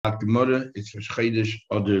Gemara, it's Chagigah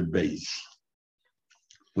other base.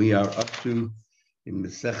 We are up to in the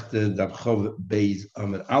Masechta Daf Beis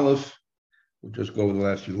Amud Aleph. We'll just go over the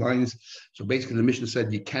last few lines. So basically, the Mishnah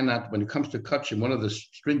said you cannot, when it comes to kachim, one of the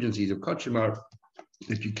stringencies of kachim are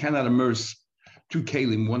that you cannot immerse two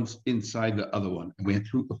kalim, one inside the other one. And we had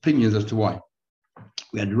two opinions as to why.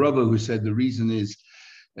 We had Rava who said the reason is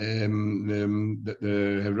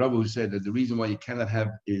the Rava who said that the reason why you cannot have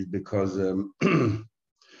is because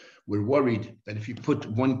we're worried that if you put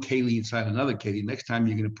one keli inside another keli, next time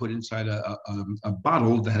you're going to put inside a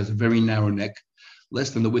bottle that has a very narrow neck,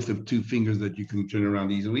 less than the width of two fingers that you can turn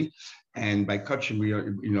around easily. And by kachim, we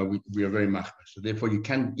are very machmer. So therefore, you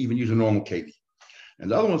can't even use a normal keli. And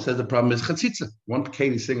the other one says the problem is chatzitza. One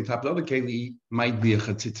keli sitting on top of the other keli might be a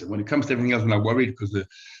chatzitza. When it comes to everything else, we're not worried because the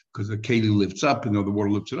keli lifts up, the water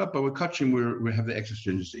lifts it up. But with kachim, we have the extra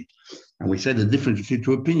stringency. And we said the difference between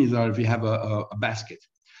two opinions are if you have a basket.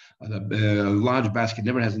 A large basket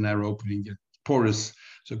never has a narrow opening, it's porous.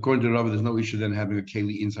 So according to Rava, there's no issue then having a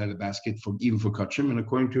keli inside the basket, even for kachim. And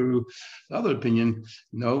according to the other opinion,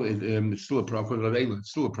 no, it's still a problem.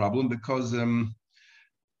 It's still a problem because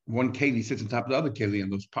one keli sits on top of the other keli,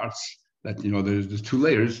 and those parts that there's two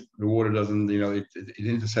layers. The water doesn't, it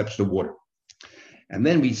intercepts the water. And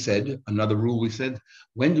then we said another rule. We said,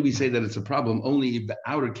 when do we say that it's a problem? Only if the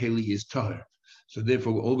outer keli is tahor. So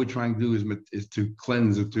therefore, all we're trying to do is to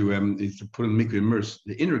cleanse, is to put in mikveh, immerse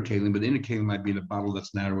the inner kalim, but the inner kalim might be in a bottle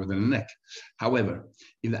that's narrower than the neck. However,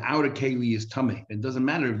 if the outer keli is tameh, it doesn't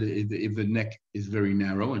matter if the neck is very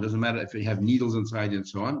narrow. It doesn't matter if you have needles inside and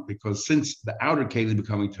so on, because since the outer keli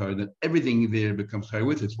becoming tired, then everything there becomes tired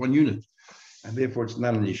with it. It's one unit, and therefore it's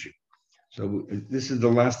not an issue. So this is the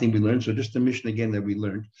last thing we learned. So just the mission again that we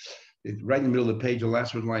learned. Right in the middle of the page, the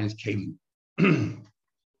last word line is kalim.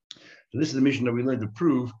 So this is the mission that we learned to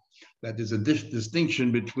prove that there's a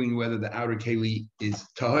distinction between whether the outer keli is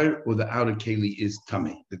tahor or the outer keli is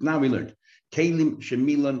tameh. But now we learned kalim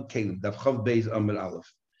shemilan kalim daf chav beis amud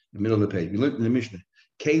aleph, the middle of the page. We learned in the Mishnah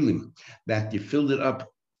kalim that you filled it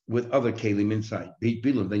up with other kalim inside. Then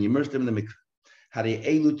you immerse them in the mikveh. Harei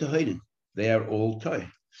elu tahorin, they are all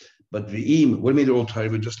tahor. But v'im, what do you mean they're all tahor?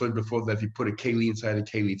 We just learned before that if you put a keli inside a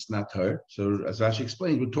keli, it's not tahor. So as Rashi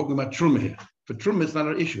explains, we're talking about truma here. For truma, it's not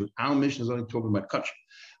an issue. Our mission is only talking about kachim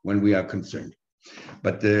when we are concerned.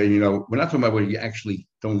 But we're not talking about where you actually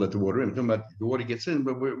don't let the water in. We're talking about the water gets in,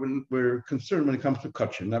 but we're concerned when it comes to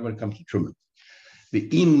kachim, not when it comes to truma. The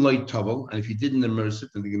im loy tavel, and if you didn't immerse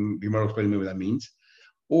it, and the Gemara explains me what that means.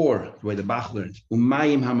 Or the way the Bach learns,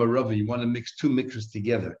 umayim hamaravi, you want to mix two mixtures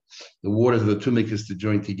together. The waters of the two mixtures to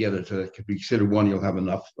join together, so that could be considered one, you'll have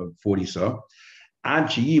enough of 40 so.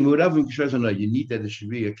 You need that there should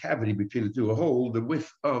be a cavity between the two, a hole, the width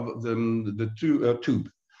of the tube,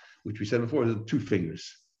 which we said before, the two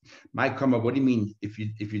fingers. Might come up, what do you mean if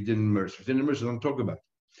you didn't immerse? If you didn't immerse, I'm talking about.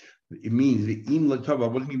 It means the im l'tava.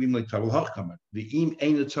 What do you mean l'tava? Hachkamar. The im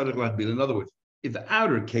ain't a tzaddik l'bil. In other words, if the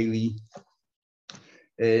outer keli,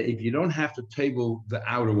 if you don't have to table the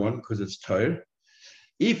outer one because it's tahor,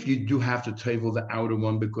 if you do have to table the outer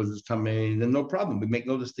one because it's tameh, then no problem. We make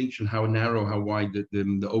no distinction how narrow, how wide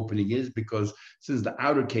the opening is, because since the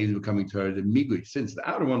outer keli is becoming tahor, the migui, since the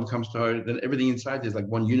outer one becomes tahor, then everything inside is like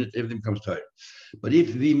one unit, everything becomes tahor. But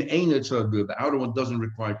if the outer one doesn't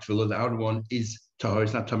require tefillah, the outer one is tahor,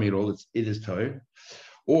 it's not tameh at all, it is tahor.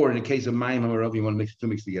 Or in the case of mayim hamarav, you want to mix two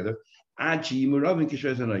mix together. Then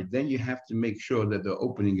you have to make sure that the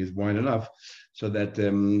opening is wide enough so that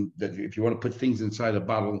that if you want to put things inside a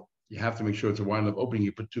bottle, you have to make sure it's a wide enough opening.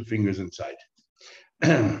 You put two fingers inside.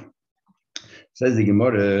 Says the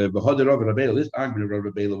Gemara, this argument of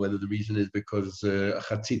Rabbeinu, whether the reason is because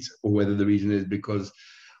chatzitz or whether the reason is because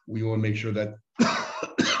we want to make sure that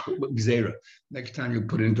gzeira, next time you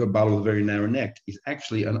put it into a bottle with a very narrow neck, is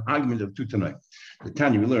actually an argument of two tonight. The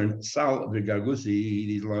Tanya we learned, sal v'gargusi,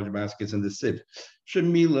 these large baskets and the sieve.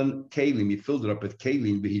 Shemilan kalim, you filled it up with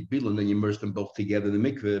kalim, v'hid bilan, then you immerse them both together. The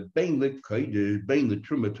mikveh, bein the kodesh, bein the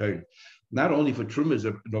truma. Not only for truma is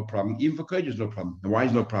no problem, even for kodesh is no problem. And why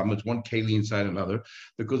is no problem? It's one keli inside another,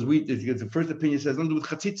 because the first opinion says nothing to do with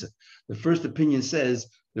chatzitza. The first opinion says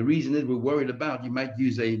the reason is we're worried about you might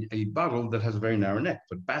use a bottle that has a very narrow neck,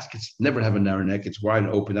 but baskets never have a narrow neck. It's wide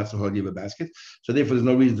and open. That's the whole idea of a basket. So therefore, there's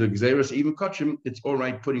no reason to exeris. Even kachim, it's all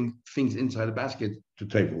right putting things inside a basket to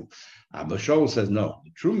table. But Shaul says no.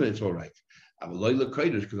 The truma, it's all right.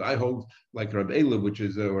 Because I hold like Rabbi Ela, which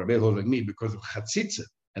is Rabbi Ela like me, because of chatzitza.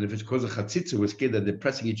 And if it's because of chatzitza, we're scared that they're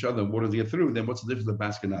pressing each other and water to get through, then what's the difference of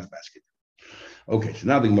basket, not a basket? Okay, so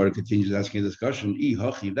now the Gemara continues asking a discussion.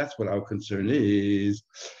 If that's what our concern is,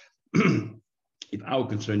 If our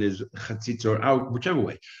concern is chatzitza or out, whichever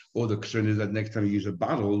way, or the concern is that next time you use a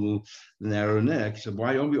bottle, narrow neck. So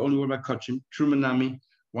why are we only worried about kachim? Truma nami.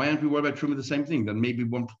 Why aren't we worried about truma the same thing? Then maybe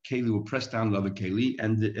one keli will press down the other keli,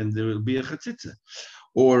 and there will be a chatzitza,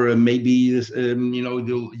 or maybe this,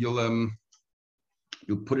 you'll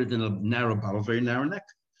put it in a narrow bottle, very narrow neck.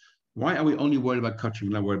 Why are we only worried about kachim,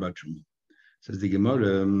 not worried about truma? Says the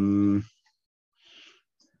Gemara.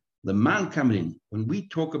 The man coming in, when we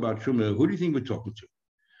talk about truma, who do you think we're talking to?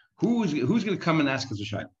 Who's going to come and ask us a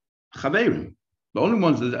shayla? Chaverim. The only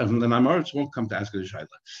ones that the Namarats won't come to ask us a shayla.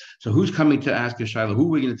 So who's coming to ask a shayla? Who are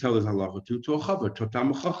we going to tell us halacha to? To a chaver, to a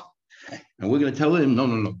tamachach. And we're going to tell him,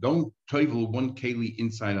 no, don't toivel one keli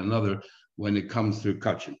inside another when it comes to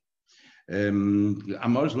kachim.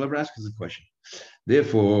 Amaris will never ask us a question.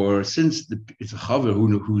 Therefore, since it's a chaver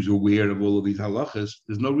who's aware of all of these halachas,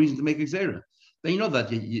 there's no reason to make a gzera. They know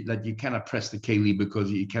that you cannot press the keli because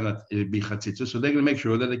you cannot be chatzitza, so they're going to make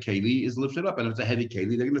sure that the keli is lifted up. And if it's a heavy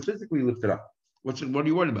keli, they're going to physically lift it up. What are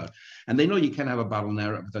you worried about? And they know you can't have a bottle with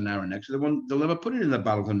a narrow neck, so they'll never put it in the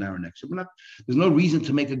bottle with a narrow neck. So there's no reason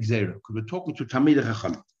to make a gzera because we're talking to Tamid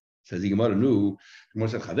Chacham. Says the Gemara, no. Gemara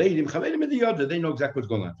said Chavedim in the yard. They know exactly what's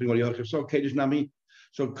going on. So Kedesh Nami,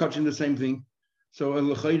 so kachim the same thing. So when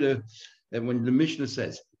the Mishnah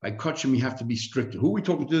says by kachim you have to be stricter, who are we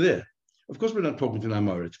talking to there? Of course, we're not talking to the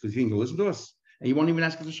Amoritz because he can listen to us. And he won't even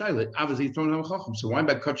ask us a shayla. Obviously, he's talking to Chacham. So why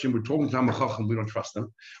by Kachim we're talking to Chacham, we don't trust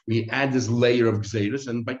them. We add this layer of Gzeiris,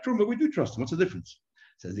 and by Truma we do trust them. What's the difference?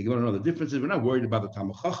 Says the Gemara, no, the difference is we're not worried about the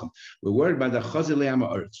Talmud Chacham. We're worried about the Chazilei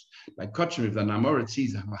Amoritz. By Kachim, if the Amoritz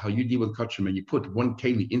sees how you deal with Kachim and you put one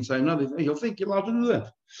keli inside another, he'll think you're allowed to do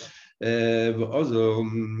that.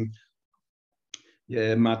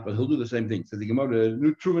 But he'll do the same thing. So the Gemara,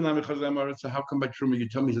 so how come by Truma you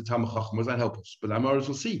tell me it's a Talmud Chacham? What does that help us? But Amoritz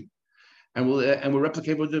will see. And we'll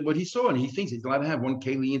replicate what he saw, and he thinks he's allowed to have one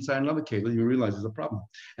keli inside another keli. You realize there's a problem,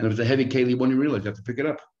 and if it's a heavy keli, when you realize you have to pick it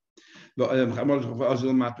up.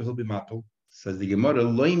 He'll be mapped. Says the Gemara,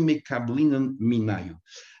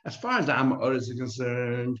 as far as the Amor is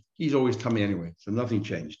concerned, he's always tummy anyway, so nothing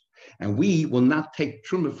changed, and we will not take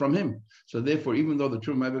truma from him. So therefore, even though the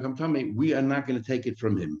truma might become tummy, we are not going to take it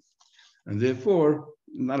from him, and therefore,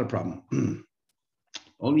 not a problem.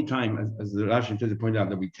 Only time, as the Rashi tries to point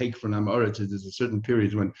out, that we take from Amoritz is there's a certain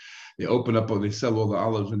periods when they open up or they sell all the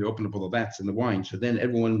olives and they open up all the vats and the wine. So then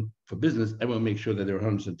everyone, for business, everyone makes sure that they're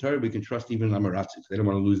 100% Torah. We can trust even Amoritz. They don't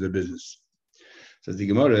want to lose their business. Says the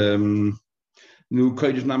Gemara,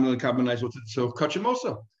 so kachim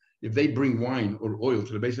also. If they bring wine or oil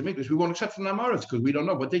to the base of English, we won't accept from Amoritz because we don't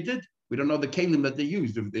know what they did. We don't know the kalim that they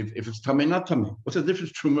used, if it's tamei, not tamei. What's the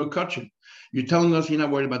difference, truma or kachim? You're telling us you're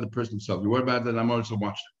not worried about the person himself. You're worried about that Amoritz will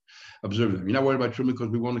watch them, observe them. You're not worried about truma because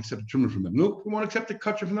we won't accept the truma from them. No, we won't accept the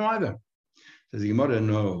kachim from them either. Says the Gemara,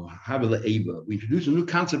 no, havela eva. We introduce a new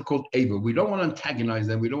concept called eva. We don't want to antagonize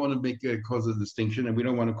them. We don't want to make cause a distinction, and we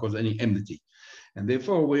don't want to cause any enmity. And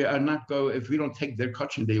therefore, we are not if we don't take their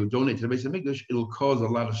kachim, they will donate to the base of English, it'll cause a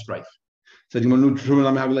lot of strife. So if they want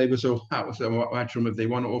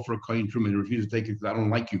to offer a coin truma and refuse to take it because I don't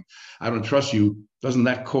like you, I don't trust you, doesn't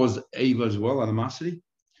that cause eva as well, animosity?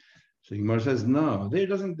 So Gemara says, no, there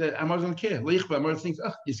doesn't. Amar doesn't care. Amar thinks,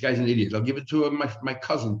 this guy's an idiot. I'll give it to my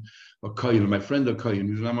cousin or kohen, or my friend or kohen,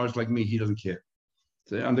 who's an Amar's like me. He doesn't care.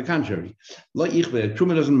 So on the contrary,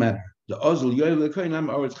 truma doesn't matter. The ozl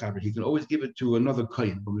he can always give it to another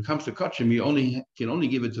kohen. When it comes to kachim, he can only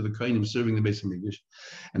give it to the kohen serving the base of English,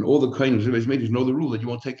 and all the kohen serving the base of English know the rule that you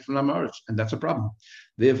won't take it from Amarits, and that's a problem.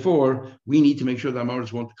 Therefore, we need to make sure that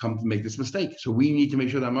Amarits won't come to make this mistake. So we need to make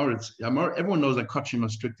sure that everyone knows that kachim are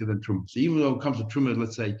stricter than truma. So even though it comes to truma,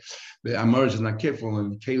 let's say the Amarits is not careful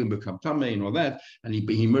and the kalim become tamei and all that, and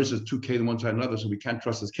he immerses two kalim one side another, so we can't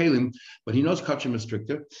trust his kalim. But he knows kachim is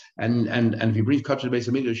stricter, and if he brings kachim to the base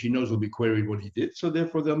of English, he knows he'll be queried what he did. So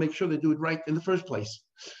therefore, they'll make sure they do it right in the first place,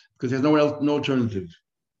 because there's no alternative.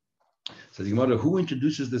 So the Gemara, who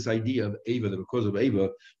introduces this idea of Eva, that because of Eva,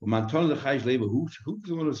 who's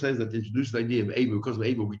the one who says that introduced the idea of Eva, because of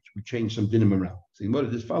Eva, we change some dinim around. So the Gemara,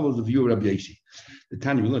 this follows the view of Rabbi Yossi. The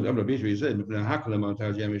Tanya we learned, Rabbi Yossi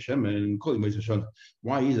said,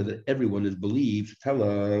 why is it that everyone is believed to tell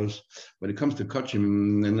us when it comes to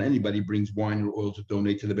kachim, and anybody brings wine or oil to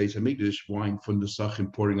donate to the base of Mikdash, wine from the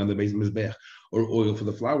sachim pouring on the base of Mizbech, or oil for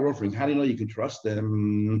the flour offering, how do you know you can trust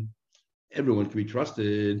them? Everyone can be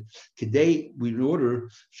trusted. Today, we order,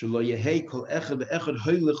 we don't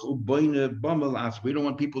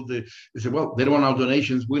want people to say, well, they don't want our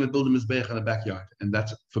donations, we're going to build a mizbech in the backyard. And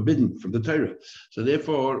that's forbidden from the Torah. So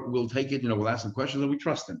therefore, we'll take it, we'll ask them questions and we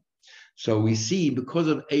trust them. So we see because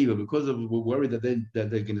of Ava, because of we're worried that they're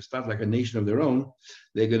going to start like a nation of their own,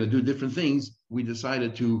 they're going to do different things. We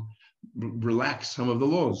decided to relax some of the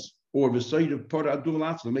laws, or beside of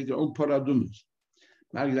paradum, make their own paradumas.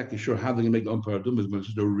 Not exactly sure how they're going to make their own paradumas, but it's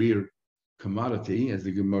just a rare commodity, as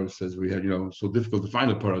the Gemara says. We had, so difficult to find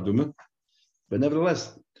a paraduma, but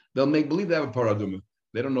nevertheless, they'll make believe they have a paraduma.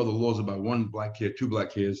 They don't know the laws about one black hair, two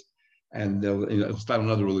black hairs, and they'll start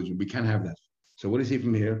another religion. We can't have that. So what do you see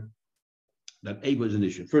from here? That Ava is an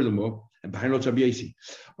issue. Furthermore, and behind Rabbi Yasi,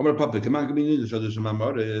 the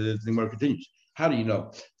Gemara continues. How do you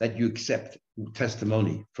know that you accept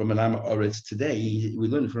testimony from an Am Oretz today? We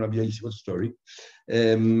learned from Rabbi Yasi. What's the story?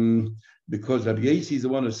 Because Rabbi Yasi is the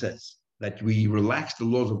one who says that we relax the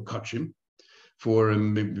laws of Kachim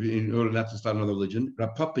in order not to start another religion.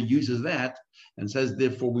 Rav Papa uses that and says,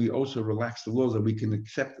 therefore, we also relax the laws that we can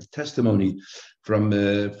accept the testimony from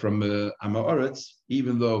Amoritz,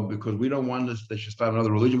 even though because we don't want they should start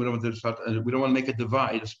another religion. We don't want to make a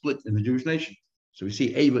divide, a split in the Jewish nation. So we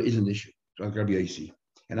see Ava is an issue. Like Rabbi Yasi,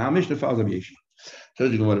 and our Mishnah follows Rabbi Yasi. So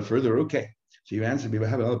you go further. Okay, so you answered me. We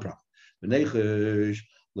have another problem.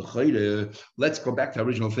 Let's go back to the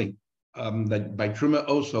original thing. That by Truma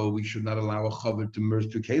also we should not allow a chaver to merge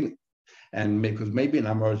to Kalim, and because maybe an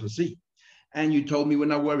Amoritz will see. And you told me we're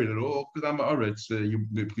not worried at all because Amoritz,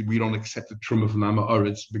 we don't accept the Truma from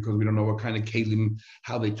Amoritz because we don't know what kind of Kalim,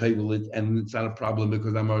 how they table it, and it's not a problem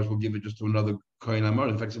because Amoritz will give it just to another Kohen Amoritz.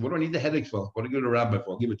 In fact, what do I need the headaches for? What do I give it to a rabbi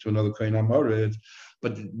for? I'll give it to another Kohen Amoritz.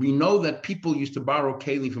 But we know that people used to borrow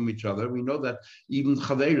kelim from each other. We know that even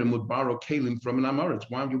chaverim would borrow kelim from an amoritz.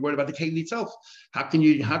 Why aren't you worried about the kelim itself? How can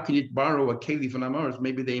you borrow a kelim from an amoritz?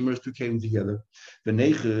 Maybe they immerse two kelim together. The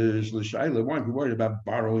neiches l'shayla. Why aren't you worried about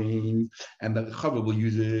borrowing and that the chaver will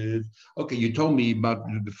use it? Okay, you told me about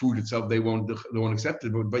the food itself. They won't accept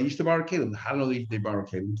it. But you used to borrow kelim. How do they borrow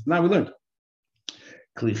kelim? Now we learned.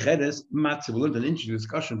 Klicheres matzah. We learned an interesting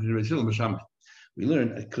discussion between Reisil and Bashamai. We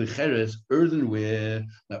learned at klicheres, earthenware.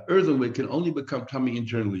 Now, earthenware can only become tummy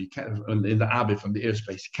internally. You can't in the abe from the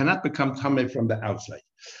airspace. It cannot become tummy from the outside.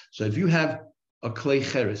 So if you have a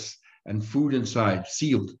klicheres and food inside,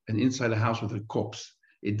 sealed, and inside a house with a corpse,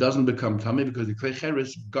 it doesn't become tummy because the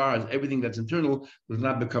klicheres guards everything that's internal, does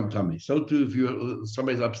not become tummy. So too, if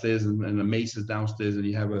somebody's upstairs and a mace is downstairs and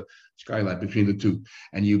you have a skylight between the two,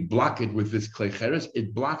 and you block it with this klicheres,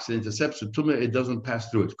 it blocks, it intercepts the tummy, it doesn't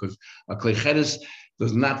pass through it because a klicheres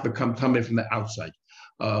does not become tummy from the outside.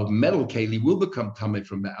 Metal keli will become tummy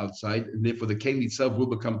from the outside, and therefore the keli itself will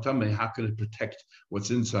become tummy. How can it protect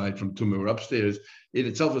what's inside from tummy or upstairs? It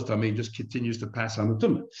itself is tummy, it just continues to pass on the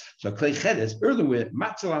tummy. So klei cheres, earthenware,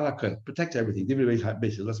 matzal ala protects everything.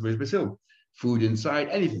 Food inside,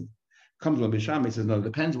 anything. Comes when Bisham, he says, no, it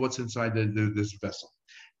depends what's inside this vessel.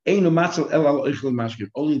 Only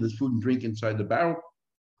there's food and drink inside the barrel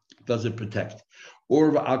does it protect.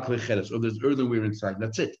 Or there's earthenware inside,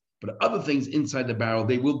 that's it. But other things inside the barrel,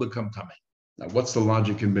 they will become tummy. Now, what's the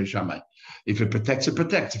logic in Beis Shammai? If it protects, it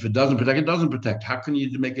protects. If it doesn't protect, it doesn't protect. How can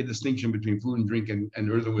you make a distinction between food and drink and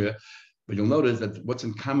earthenware? But you'll notice that what's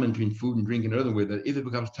in common between food and drink and earthenware, that if it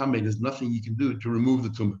becomes tummy, there's nothing you can do to remove the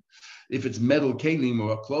tumor. If it's metal, kalim,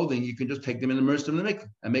 or clothing, you can just take them and immerse them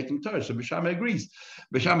and make them tar. So Beis Shammai agrees.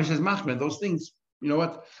 Beis Shammai says, Machman, those things, you know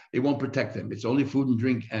what? It won't protect them. It's only food and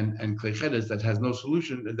drink and klechedes that has no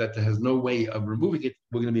solution, that has no way of removing it.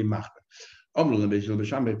 We're going to be machmer. So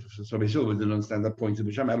Beis Hillel didn't understand that point. So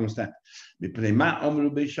Beis Shammai, I don't understand.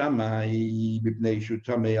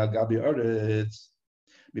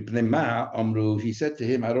 He said to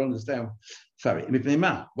him, I don't understand. Sorry.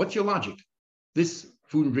 What's your logic? This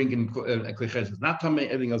food and drink and klechedes is not tummy,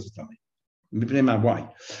 everything else is tummy. Why?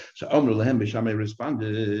 So Omru Lehem Beis Shammai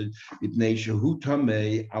responded,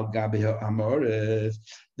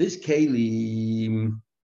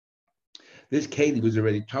 This keli was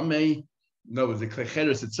already tamei. No, the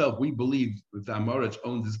klecheres itself. We believe that the Amoritz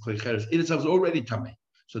owns this klecheres. It itself is already tamei.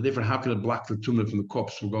 So therefore, how can it block the tumor from the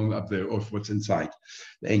corpse from going up there or what's inside?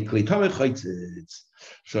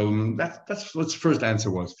 So that's what the first answer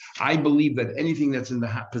was. I believe that anything that's in the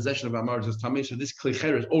possession of Amoritz is tamei. So this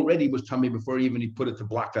klecheres already was tamei before even he put it to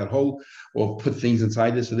block that hole or put things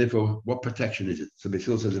inside it. So therefore, what protection is it? So Beis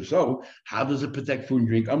Hillel says, if so, how does it protect food and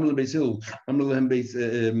drink? So Amr Beis Hillel,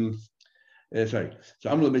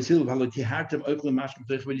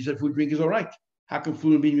 when you said food and drink is all right. How can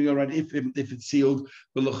food and drink all right if it's sealed?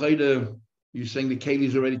 But you're saying the keli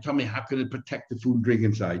is already tummy. How can it protect the food and drink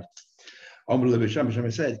inside? Beis Shammai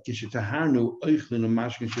said, said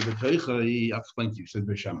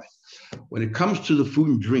Beis Shammai. When it comes to the food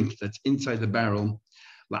and drink that's inside the barrel,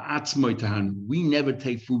 we never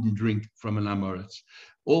take food and drink from an Amoritz.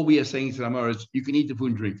 All we are saying to the Amaretz, you can eat the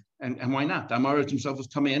food and drink. And why not? The Amaretz himself is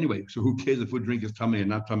tummy anyway. So who cares if food and drink is tummy and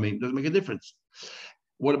not tummy? It doesn't make a difference.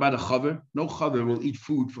 What about a chaver? No chaver will eat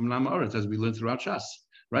food from an Amaretz, as we learned throughout Shas.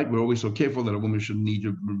 Right? We're always so careful that a woman shouldn't eat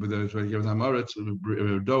with Amaretz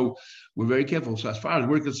or dough. We're very careful. So as far as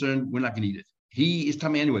we're concerned, we're not going to eat it. He is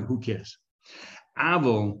tummy anyway. Who cares?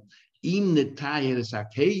 Avol. If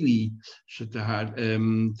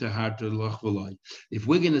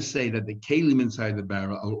we're going to say that the kalim inside the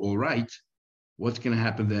barrel are all right, what's going to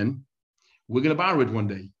happen then? We're going to borrow it one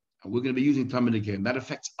day, and we're going to be using tamid again. That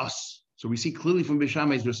affects us. So we see clearly from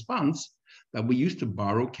Beishamai's response that we used to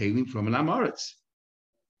borrow kalim from an Amaretz.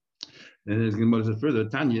 And as Gemara said further,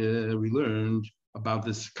 Tanya, we learned about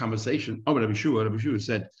this conversation. Oh, Rabbi Shua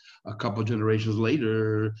said a couple of generations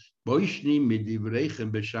later, he went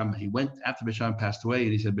after Beishamai passed away,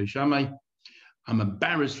 and he said, Beishamai, I'm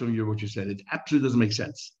embarrassed from what you said. It absolutely doesn't make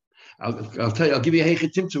sense. I'll tell you, I'll give you a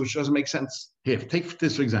hechetimtu, which doesn't make sense. Here, take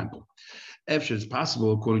this for example. If it's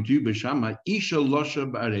possible, according to you, Beishamai, Isha Losha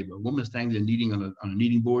Ba'areba, a woman standing there kneading on a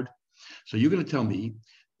kneading board. So you're going to tell me,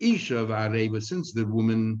 Isha Ba'areba, since the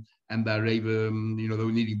woman and Ba'areba,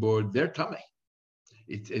 the kneading board, they're tummy.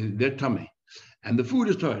 They're tummy. And the food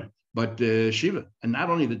is tired. But Shiva, and not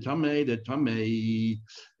only the tummy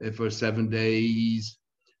for 7 days,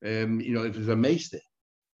 if there's a mace there,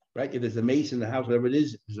 right? If there's a mace in the house, whatever it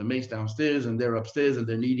is, there's a mace downstairs and they're upstairs and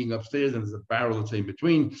they're kneading upstairs and there's a barrel that's in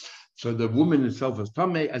between. So the woman itself is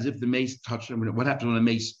tummy as if the mace touched them. What happens when a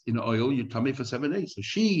mace in oil? You're tummy for 7 days. So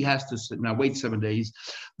she has to wait 7 days.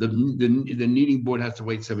 The kneading board has to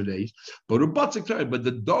wait 7 days. But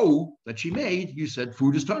the dough that she made, you said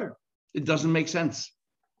food is tired. It doesn't make sense.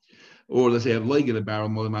 Or let's say a legan, a barrel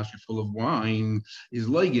full of wine is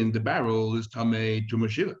legan. The barrel is tamei to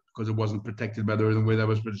Mashiach because it wasn't protected by the way that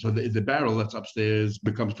was. So the barrel that's upstairs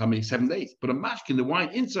becomes tamei 7 days. But a mashkin, the wine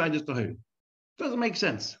inside is tahir. Doesn't make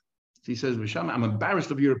sense. So he says, I'm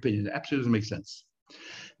embarrassed of your opinion. It absolutely doesn't make sense.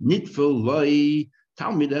 Nitful loy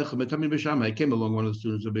talmid Beishamai. Came along one of the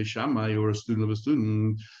students of Beishamai or a student of a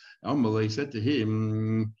student. Amalei said to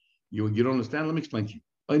him, you don't understand? Let me explain to you.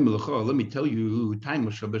 Let me tell you, time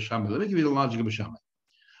let me give you the logic of Beishamai.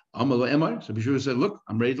 So Bishur said, look,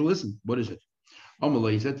 I'm ready to listen. What is it?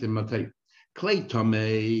 He said to him, I'll tell you. Clay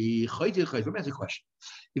tamei. Let me ask you a question.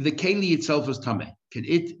 If the keli itself is tamei, can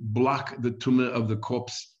it block the tumah of the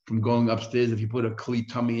corpse from going upstairs if you put a kli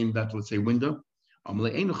tamei in that, let's say, window? Of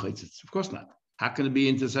course not. How can it be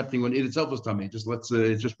intercepting when it itself is tamei?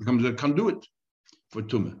 It just becomes a conduit for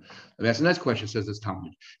tumah. That's the next question. Says this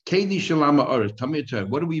Talmud. Keli shalama aretz tamei tar.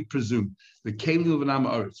 What do we presume? The keli of an ama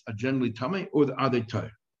aretz are generally tamei, or are they tar?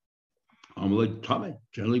 Tamei.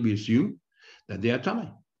 Generally, we assume that they are tamei.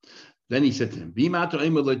 Then he said to him,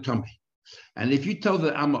 and if you tell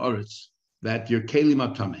the ama aretz that your keli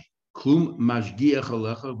are tamei, klum mashgiach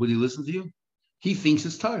alecha, will he listen to you? He thinks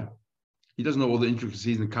it's tar. He doesn't know all the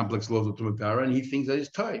intricacies and complex laws of tumah tara, and he thinks that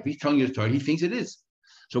it's tar. If he's telling you it's tar, he thinks it is.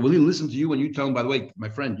 So will he listen to you when you tell him, by the way, my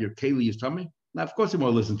friend, your keli is tummy? Now, of course he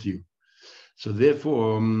won't listen to you. So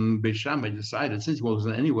therefore, Beishamai decided, since he won't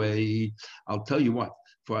listen anyway, I'll tell you what.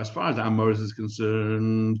 For as far as the Amaretz is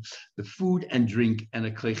concerned, the food and drink and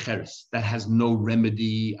a klei cheres, that has no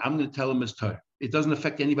remedy. I'm going to tell him it's tar. It doesn't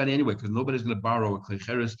affect anybody anyway, because nobody's going to borrow a klei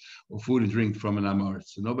cheres or food and drink from an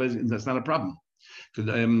Amaretz. So that's not a problem. So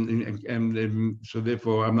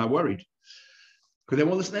therefore, I'm not worried. Because they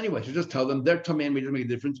won't listen anyway. So just tell them their tummy and doesn't make a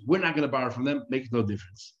difference. We're not going to borrow from them. Makes no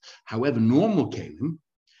difference. However, normal kalim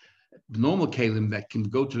that can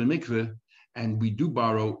go to the mikveh and we do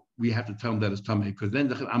borrow, we have to tell them that it's tummy, because then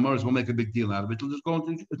the Amaretz won't make a big deal out of it. He'll just go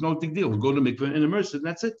into it's no big deal. We'll go to the mikveh and immerse it, and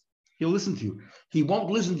that's it. He'll listen to you. He won't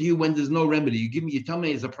listen to you when there's no remedy. You tell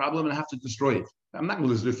me it's a problem and I have to destroy it. I'm not going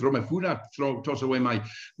to listen to throw my food out, toss away my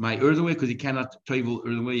earth away, because you cannot travel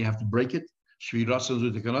earth away. You have to break it.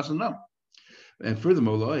 No. And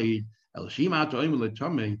furthermore, and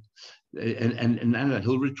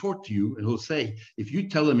he'll retort to you and he'll say, if you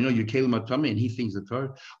tell him, you're kelim atame and he thinks it's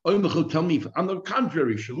tar, he'll tell me, on the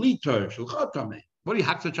contrary, shali tar, shalcha tame. What are you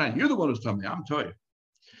hack to China? You're the one who's tame. I'm tar.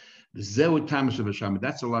 That's a lot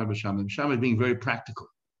of Beishamai. Beishamai is being very practical.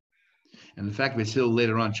 And the fact that Basil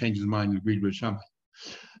later on changed his mind and agreed with Beishamai.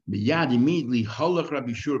 Miyad immediately, Halach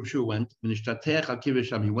Rabbi Shur went. He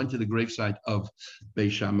went to the graveside of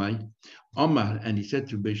Beishamai. Omar, and he said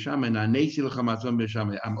to Beishamai,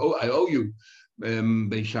 I owe you,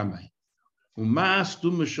 Beishamai.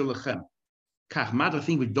 Kach,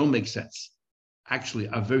 things which don't make sense, actually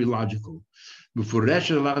are very logical.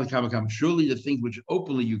 Surely the things which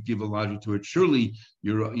openly you give a logic to it, surely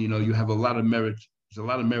you have a lot of merit. There's a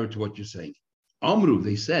lot of merit to what you're saying. Amru,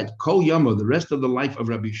 they said, Kol Yama, the rest of the life of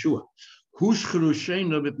Rabbi Shua. And he's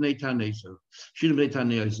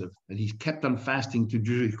kept on fasting to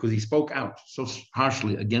Jews because he spoke out so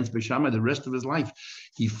harshly against Beis Shammai. The rest of his life,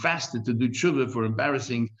 he fasted to do tshuva for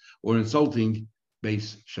embarrassing or insulting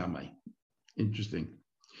Beis Shammai. Interesting.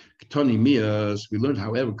 Tony Mias, we learned,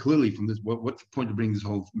 however, clearly from this, what's the point of bringing this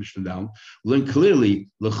whole mission down? We learned clearly,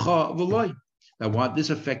 that what this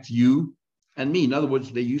affects you and me. In other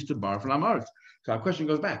words, they used to borrow from Amaret. So our question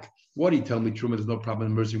goes back. What do you tell me? Truma, there's no problem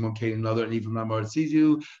in immersing one keli in another, and even Amaret sees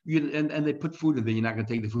you, and they put food in there, you're not going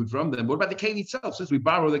to take the food from them. What about the keli itself? Since we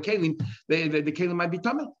borrow the keli, the keli might be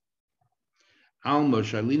tummy. Alma,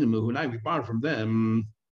 Shalina, Muhunai, we borrow from them.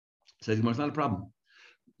 Says it's not a problem.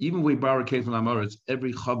 Even when we borrow a keli from Amaretz,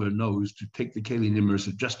 every chaver knows to take the keli and immerse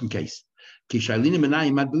it just in case. When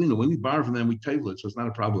we borrow from them, we table it, so it's not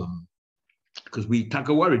a problem. Because we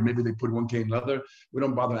taka worried, maybe they put one keli in another. We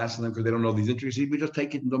don't bother asking them because they don't know these intricacies. We just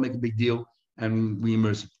take it and don't make a big deal, and we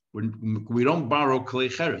immerse it. We don't borrow klei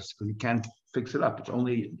cheres because we can't fix it up. It's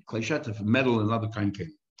only klei shetif, metal and another kind of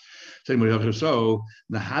keli. So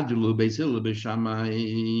nahadulu beisil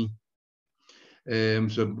beishamai.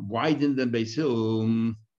 So why didn't then Beis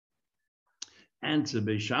Hillel answer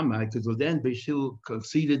Beis Shammai? Because then Beis Hillel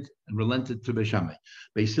conceded and relented to Beis Shammai.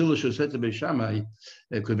 Beis Hillel should have said to Beis Shammai,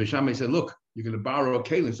 because Beis Shammai said, look, you're going to borrow a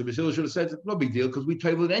kelim. So Beis Hillel should have said, no big deal, because we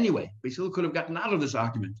tabled it anyway. Beis Hillel could have gotten out of this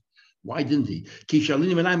argument. Why didn't he? He could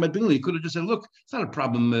have just said, look, it's not a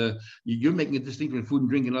problem. You're making a distinction between food and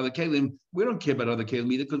drink and other kelim. We don't care about other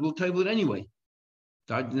kelim either, because we'll table it anyway.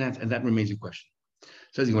 And that remains a question.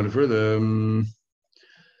 Says he went further.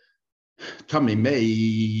 Tommy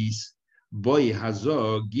Mays, boy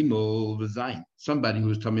Hazor Gimel V'Zayin. Somebody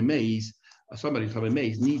who's Tommy Mays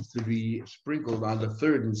needs to be sprinkled on the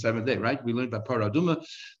third and seventh day, right? We learned that Paraduma,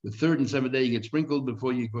 the third and seventh day you get sprinkled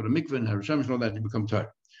before you go to mikveh and Harasham and all that, you become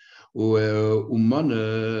tired.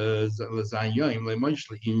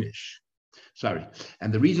 Sorry.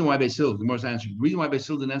 And the reason why Beis Hillel, the more answer, the reason why Beis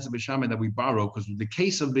Hillel didn't answer Beis Shammai that we borrow, because the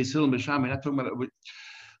case of Beis Hillel and Beis Shammai, not talking about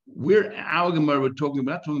we're our Gemara, we're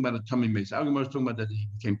not talking about a tummy mace. Our Gemara is talking about that he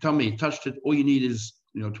became tummy, he touched it, all you need is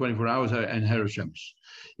 24 hours and Hera Shemesh.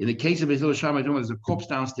 In the case of Beis Hillel Shammai, there's a corpse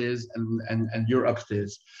downstairs and you're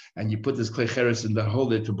upstairs, and you put this klei cheres in the hole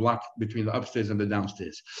there to block between the upstairs and the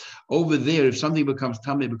downstairs. Over there, if something becomes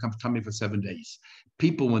tummy, it becomes tummy for 7 days.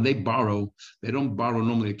 People, when they borrow, they don't borrow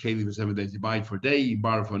normally a keli for 7 days. You buy it for a day, you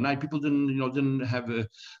borrow for a night. People didn't have a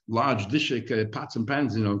large dish, pots and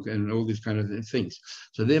pans, and all these kind of things.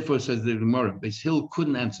 So therefore, says the Gemara, Beis Hillel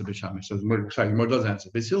couldn't answer Beis Shammai. So the Gemara does answer.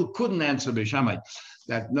 Beis Hillel couldn't answer Beis Shammai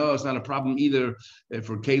that no, it's not a problem either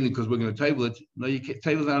for keli because we're going to table it. No,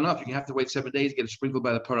 table is not enough. You have to wait 7 days, get it sprinkled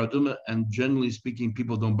by the paraduma, and generally speaking,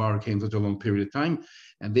 people don't borrow keli such a long period of time,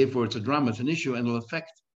 and therefore it's a drama, it's an issue, and it'll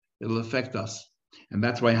affect us. And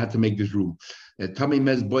that's why I had to make this rule. Nobody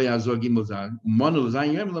lends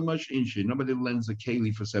a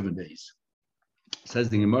keli for 7 days. Says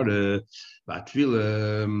the Gemara,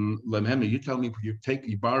 you tell me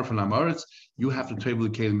you borrow from Amaretz, you have to table the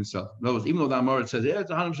kelim yourself. In other words, even though the Amaretz says, yeah,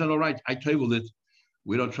 it's 100% all right, I tabled it,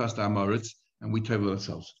 we don't trust the Amaretz, and we table it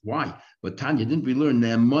ourselves. Why? But Tanya, didn't we learn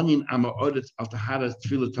that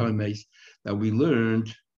we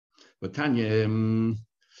learned, but Tanya,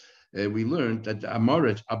 we learned that the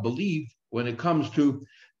Amaretz are believed when it comes to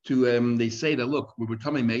they say that, look, we were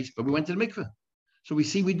tummy mace, but we went to the mikveh. So we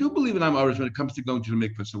see we do believe in Amaretz when it comes to going to the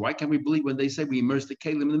mikveh. So why can't we believe when they say we immerse the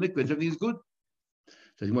kelim in the mikveh? Everything is good.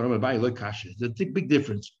 So you want to buy look kasha. There's a big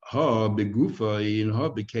difference. Ha begufa in ha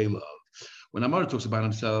bekelav. When Amaretz talks about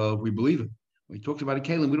himself, we believe him. When he talks about a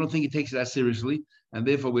kelim, we don't think he takes it that seriously, and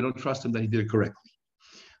therefore we don't trust him that he did it correctly.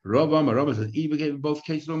 Rav says, even gave both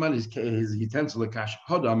cases no matter his utensil kasha.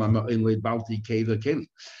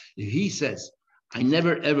 He says, I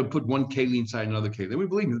never ever put one keli inside another keli. We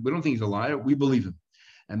believe him. We don't think he's a liar. We believe him,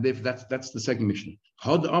 and therefore that's the second mission.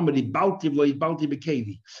 But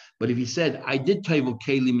if he said I did table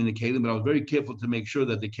kelim in the kelim, but I was very careful to make sure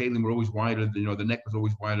that the kelim were always wider. The neck was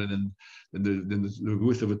always wider than the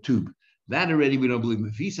width of a tube. That already we don't believe him.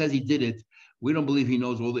 If he says he did it, we don't believe he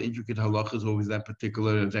knows all the intricate halachas, always that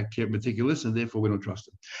meticulous, and therefore we don't trust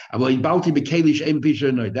him. That we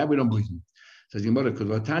don't believe him. Says the Gemara,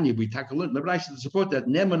 because Tanya, we tackle it. But I should support that.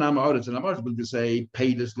 Neman Amaretz and Amaretz will just say,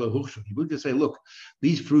 pay this lehuchshu. He will just say, look,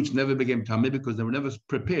 these fruits never became tamei because they were never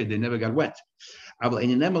prepared. They never got wet.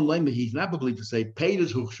 He's not believed to say, pay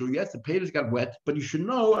this huchshu. Yes, the payers got wet, but you should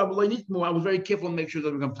know, I was very careful to make sure that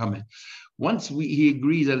it become tamei. Once he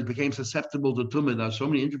agrees that it became susceptible to tumah, there are so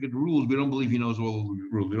many intricate rules, we don't believe he knows all the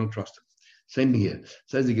rules. We don't trust him. Same thing here.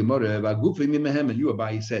 Says the Gemara, about Gufi Mimehem, and you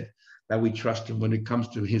Abai said, that we trust him when it comes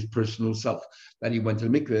to his personal self. That he went to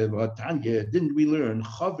the mikveh. Tanya, didn't we learn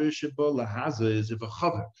chaver shebola haza is if a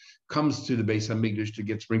chaver comes to the Beis Hamikdash to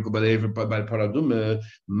get sprinkled by the paraduma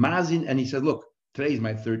mazin, and he said, look. Today's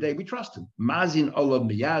my third day. We trust him. Mazin olav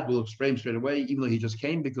miyad, we'll spray him straight away, even though he just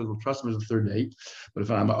came, because we'll trust him as the third day. But if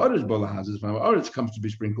an Amaretz bolahazes, if an Amaretz comes to be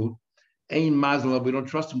sprinkled, ain mazin, we don't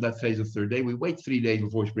trust him that today's the third day. We wait 3 days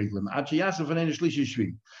before we sprinkle him.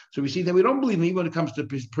 So we see that we don't believe him when it comes to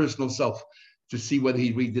his personal self to see whether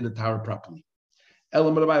he redid the Torah properly.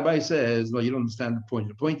 Elam Rabbi says, no, you don't understand the point.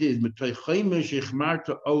 The point is,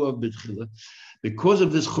 because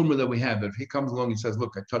of this chumrah that we have, if he comes along and says,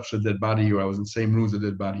 look, I touched a dead body, or I was in the same room as a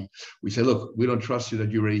dead body, we say, look, we don't trust you that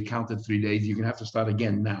you already counted 3 days. You're going to have to start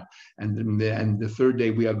again now. And the third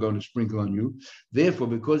day we are going to sprinkle on you. Therefore,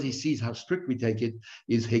 because he sees how strict we take it,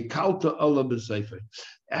 is hekalta Allah b'sefer.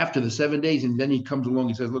 After the 7 days, and then he comes along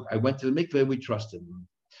and says, look, I went to the mikveh, we trust him.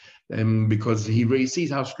 Because he really sees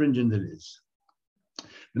how stringent it is.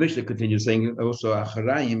 The Mishnah continues saying also,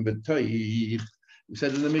 Acharayim b'toich. We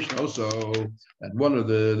said in the Mishnah also that one of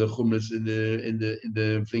the chumras in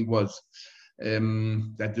the thing was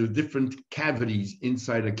that there are different cavities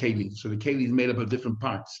inside a keli. So the keli is made up of different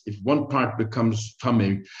parts. If one part becomes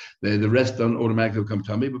tummy, the rest don't automatically become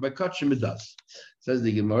tummy. But by kachim it does. Says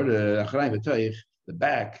the Gemara, Acharayim b'toich, the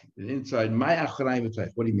back, the inside. My acharayim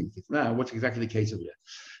b'toich. What do you mean? Now, what's exactly the case of it?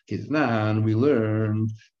 And we learned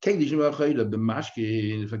if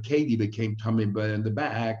a keli became tummy in the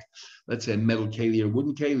back, let's say a metal keli or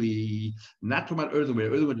wooden keli, not talking about earthenware.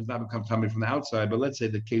 Earthenware does not become tummy from the outside, but let's say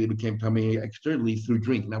the keli became tummy externally through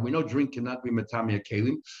drink. Now we know drink cannot be matami a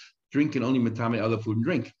keli. Drink can only matame other food and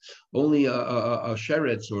drink. Only a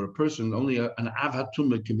sheretz or a person, only an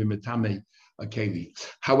avhatuma can be matame a keli.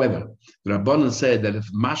 However, the Rabbanan said that if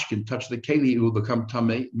mashkin touch the keli, it will become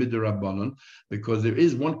tamei mid the Rabbanan, because there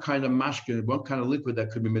is one kind of mashkin, one kind of liquid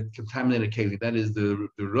that could be contaminated a keli. That is the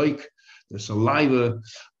roik, the saliva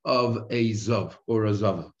of a zav or a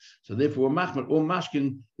zava. So therefore, all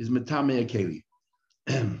mashkin is matame a keli.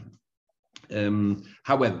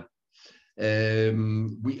 However,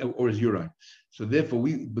 or is urine. So therefore,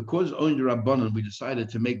 because only the Rabbanan, we decided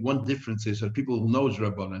to make one difference here so that people will know it's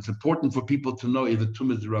Rabbanan. It's important for people to know if the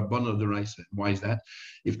Tumah is the Rabbanan or the Raisa. Why is that?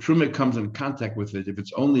 If Truma comes in contact with it, if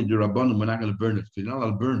it's only the Rabbanan, we're not going to burn it. You're not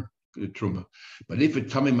allowed to burn Truma. But if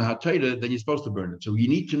it's Tamei Mahatayra, then you're supposed to burn it. So you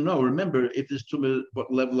need to know, remember, if this Tumah, what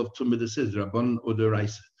level of Tumah this is, the Rabbanan or the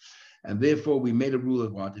Raisa. And therefore, we made a rule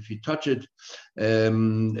of what if you touch it,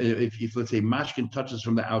 if let's say mashkin touches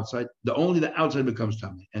from the outside, only the outside becomes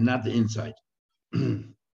tummy and not the inside. So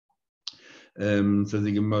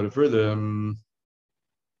the Gemara further.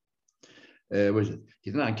 Where is it?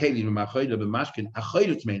 Only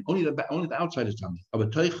the outside is tummy.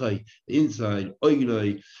 The inside,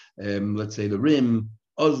 let's say the rim,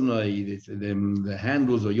 the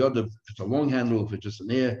handles or yod, if it's a long handle, if it's just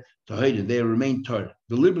an air, they remain Torah.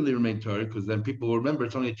 Deliberately remain Torah, because then people will remember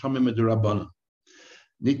it's only Tamei Midrabanan.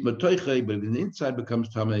 But if the inside becomes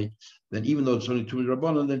Tamei, then even though it's only Tamei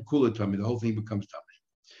Midrabanan, then Kula Tamei, the whole thing becomes Tamei.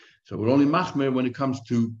 So we're only Machmer when it comes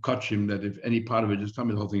to Kachim, that if any part of it is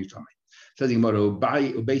Tamei, the whole thing is Tamei. Says Gemara, what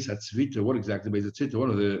exactly Beis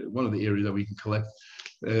HaTzvita? One of the areas that we can collect,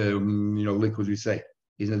 liquids we say.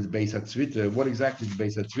 He says Beis HaTzvita. What exactly is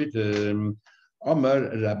Beis HaTzvita? Amar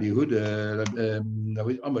Rabbi Yehuda,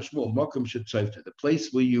 Amar Shmuel, Makom Shetzayvta, the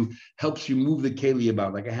place where helps you move the keli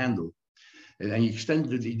about like a handle, and you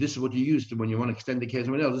extend it. This is what you use to when you want to extend the keli to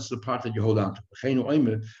someone else. This is the part that you hold on to.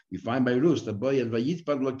 We find by Rus that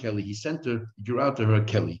Keli, he sent her, drew out to her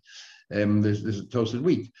keli. There's toasted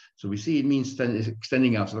wheat, so we see it means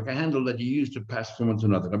extending out, so like a handle that you use to pass from one to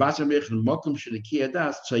another.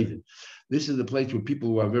 This is the place where people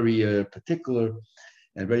who are very particular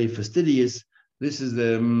and very fastidious. This is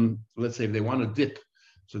let's say if they want to dip,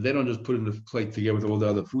 so they don't just put in the plate together with all the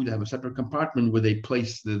other food. They have a separate compartment where they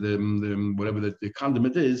place the whatever the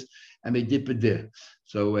condiment is, and they dip it there.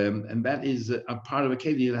 So and that is a part of a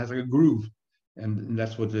keli that has like a groove, and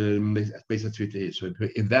that's what the Beis HaTzvita is. So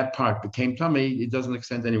if that part became tummy, it doesn't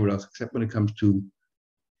extend anywhere else except when it comes to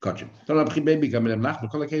kachim.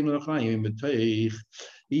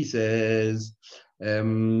 He says.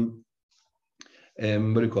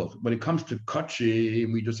 What do you call it? When it comes to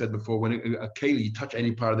kachim, we just said before, when a keli, you touch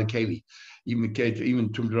any part of the keli,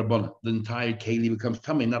 even tum rabbanon, the entire keli becomes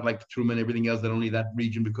tummy, not like truma and everything else, that only that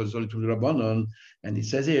region because it's only tum rabbanon. And he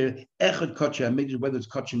says here, echad kachim, whether it's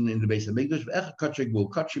kachim in the base of Mikdash, echad kachim will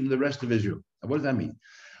kachim the rest of Israel. What does that mean?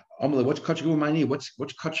 What's kachim mani? What's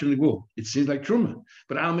kachim ligul? It seems like truma,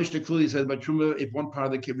 but Al Mishnah clearly says by truma, if one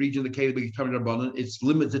part of the region of the keli becomes rabbanon, it's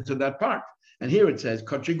limited to that part. And here it says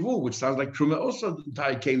Chagigah, which sounds like Truma. Also, the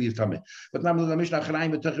entire keli is tummy. But now the Mishnah is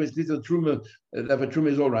Truma. That Truma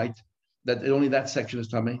is all right. That only that section is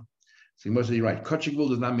tummy. So you must be right. Chagigah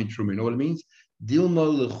does not mean Truma. You know what it means?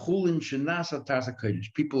 Dilma lechulin shenasa tarsa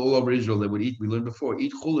kodesh. People all over Israel that would eat. We learned before,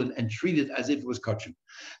 eat chulin and treat it as if it was kachim.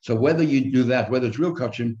 So whether you do that, whether it's real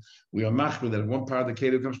kachim, we are machmir that one part of the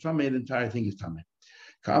keli becomes tummy, the entire thing is tummy.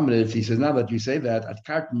 If he says, now that you say that, at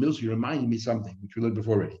Kart Mills, you reminded me something, which we learned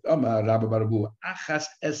before already. On the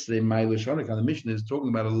mission is talking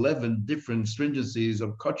about 11 different stringencies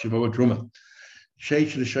of Kachim over Truma.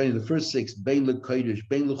 The first 6, Bein LeKodesh,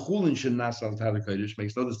 Bein LeChulin Shenasal Tar Kodesh,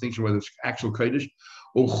 makes no distinction whether it's actual Kodesh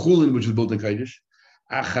or Chulin, which is built in Kodesh.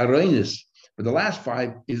 Acharonis, but the last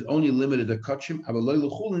 5 is only limited to Kachim, Avaloi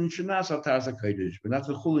LeChulin Shenasal Tar Kodesh, but not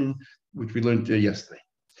the Chulin, which we learned yesterday.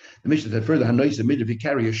 The Mishnah said further, if you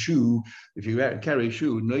carry a shoe,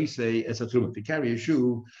 noise es a truma. If you carry a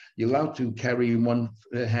shoe, you're allowed to carry in one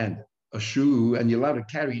hand a shoe, and you're allowed to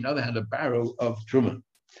carry in the other hand a barrel of truma.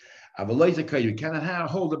 You cannot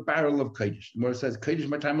hold a barrel of kodesh. The Gemara says kodesh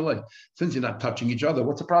my time alive. Since you're not touching each other,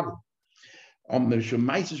 what's the problem?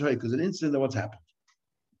 Because an incident of what's happened.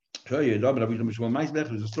 There's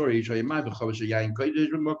a story. A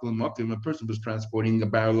person was transporting a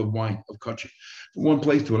barrel of wine, of kachim, from one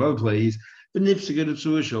place to another place. And the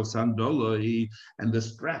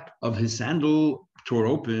strap of his sandal tore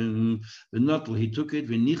open. The nuttle, he took it.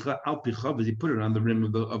 He put it on the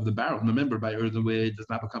rim of the barrel. Remember, by earthenware, it does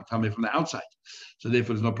not become tummy from the outside. So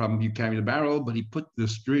therefore, there's no problem you carrying the barrel. But he put the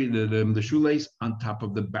shoelace on top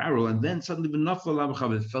of the barrel, and then suddenly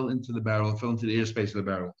it fell into the barrel, fell into the airspace of the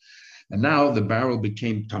barrel. And now the barrel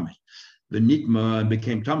became tummy. The nikma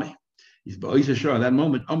became tummy. At that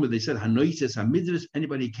moment, they said,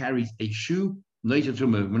 anybody carries a shoe, we're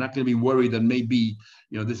not going to be worried that maybe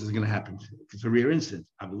this is going to happen. It's a rare incident.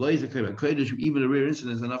 Even a rare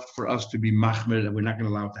incident is enough for us to be machmer, and we're not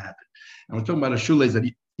going to allow it to happen. And we're talking about a shoelace that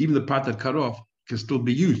even the part that cut off can still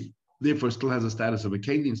be used. Therefore, it still has the status of a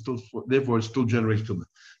keli, and therefore it still generates truma.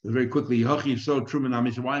 Very quickly, why don't you worry about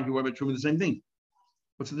truma? The same thing.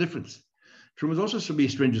 What's the difference? Truma also should be a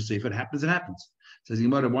stringency. If it happens, it happens. Says the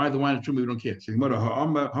Gemara, why the wine of Truma? We don't care. Says the Gemara,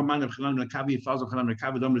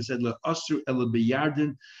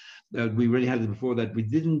 we already had it before that we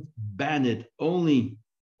didn't ban it only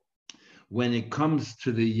when it comes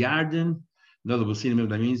to the Yarden. In other words, we'll see what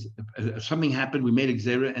that means. If something happened, we made a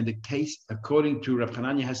gzera, and the case, according to Rav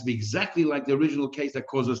Hananya, has to be exactly like the original case that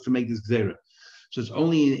caused us to make this gzera. So it's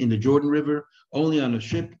only in the Jordan River, only on a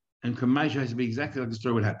ship, and Kamaisha has to be exactly like the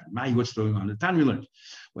story would happen. What's going on? The time we learned.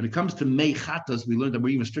 When it comes to meichatas, we learned that we're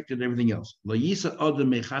even stricter than everything else.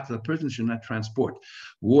 The person should not transport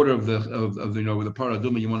water of the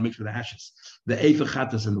paraduma you want to mix with the ashes. The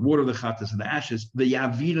eifechatas and the water of the chatas and the ashes. The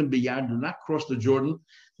yavirim biyad, do not cross the Jordan.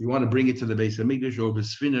 You want to bring it to the base of Mikdash or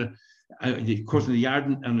Besfina, crossing the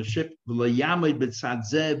yard on the ship. We don't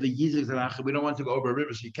want to go over a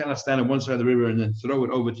river, so you cannot stand on one side of the river and then throw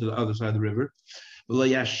it over to the other side of the river.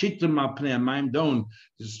 Don't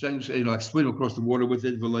swim across the water with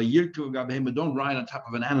it. Don't ride on top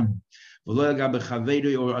of an animal. Or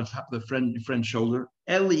on top of the friend's shoulder.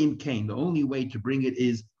 The only way to bring it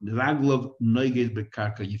is your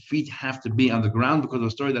feet have to be on the ground because of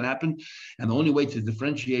the story that happened. And the only way to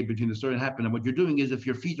differentiate between the story that happened and what you're doing is if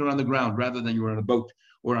your feet are on the ground rather than you're on a boat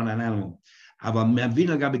or on an animal. You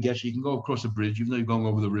can go across a bridge, even though you're going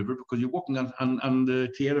over the river, because you're walking on the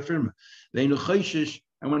tierra firma.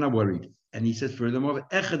 And we're not worried. And he says furthermore,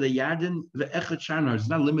 it's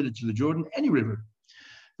not limited to the Jordan, any river.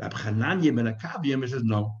 He says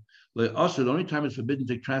no. Also, the only time it's forbidden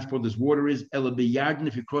to transport this water is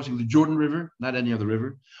if you're crossing the Jordan River, not any other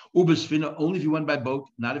river. Ubasfina, only if you went by boat,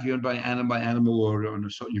 not if you went by animal or on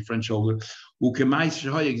your friend's shoulder.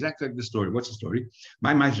 Exactly like the story. What's the story?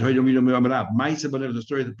 The story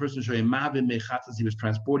of the person he was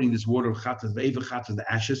transporting this water of chatas, the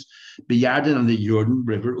ashes, beyarden on the Jordan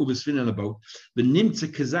River, ubasfina on the boat. The nimtza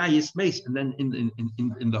kazayis mace, and then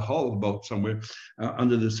in the hull of the boat somewhere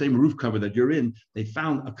under the same roof cover that you're in, they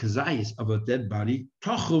found a kazayis of a dead body,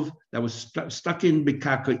 tochov, that was stuck in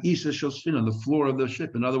bikaka isa shosfin on the floor of the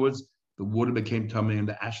ship. In other words, the water became tummy and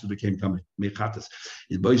the ashes became tummy. Mechatas.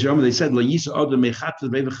 They said, La yisa od mechatas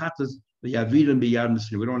vevechatas veyavidim biyadin.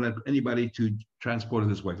 We don't want anybody to transport it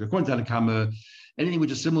this way. According to the Kama, anything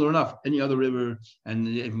which is similar enough, any other river, and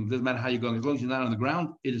it doesn't matter how you're going, as long as you're not on the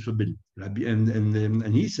ground, it is forbidden.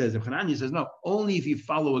 And he says, Hanani says, no, only if you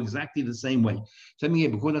follow exactly the same way. Same here,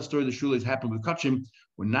 because that story of the shoelace happened with Kachim,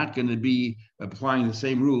 we're not going to be applying the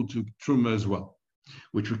same rule to Truma as well.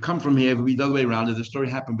 Which would come from here, it would be the other way around. If the story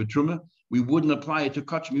happened with Truma, we wouldn't apply it to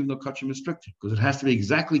kachim, even though kachim is stricter, because it has to be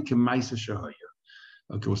exactly kemaisa shahaya.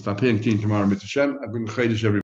 Okay, we'll stop here and continue tomorrow. Mitzvah Shem. I've been chaydish everybody.